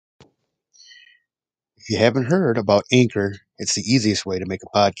you haven't heard about Anchor, it's the easiest way to make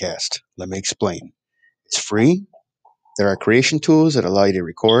a podcast. Let me explain. It's free. There are creation tools that allow you to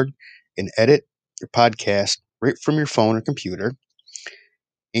record and edit your podcast right from your phone or computer.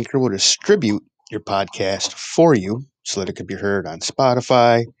 Anchor will distribute your podcast for you so that it can be heard on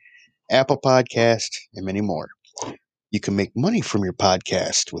Spotify, Apple Podcast, and many more. You can make money from your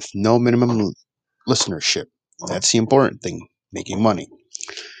podcast with no minimum listenership. That's the important thing, making money.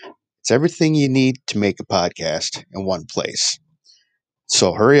 It's everything you need to make a podcast in one place.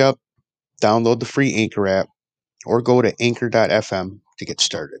 So hurry up, download the free Anchor app, or go to anchor.fm to get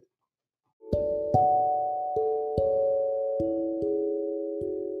started.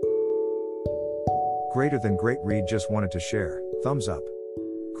 Greater than great read just wanted to share, thumbs up.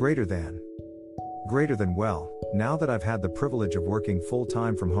 Greater than. Greater than well, now that I've had the privilege of working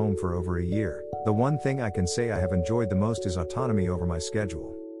full-time from home for over a year, the one thing I can say I have enjoyed the most is autonomy over my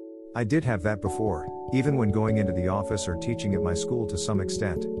schedule. I did have that before, even when going into the office or teaching at my school to some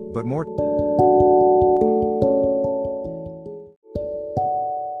extent, but more.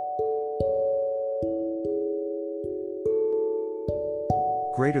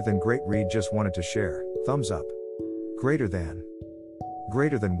 Greater than great read just wanted to share, thumbs up. Greater than.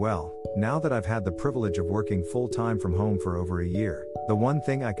 Greater than well, now that I've had the privilege of working full-time from home for over a year, the one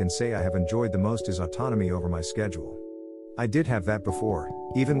thing I can say I have enjoyed the most is autonomy over my schedule. I did have that before,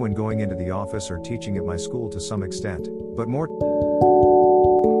 even when going into the office or teaching at my school to some extent, but more.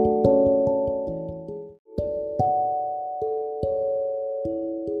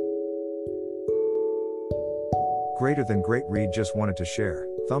 Greater than great read just wanted to share,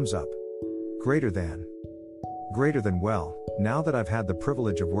 thumbs up. Greater than. Greater than well, now that I've had the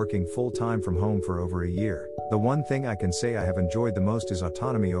privilege of working full-time from home for over a year, the one thing I can say I have enjoyed the most is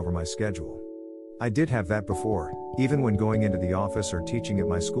autonomy over my schedule. I did have that before, even when going into the office or teaching at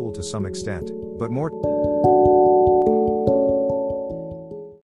my school to some extent, but more.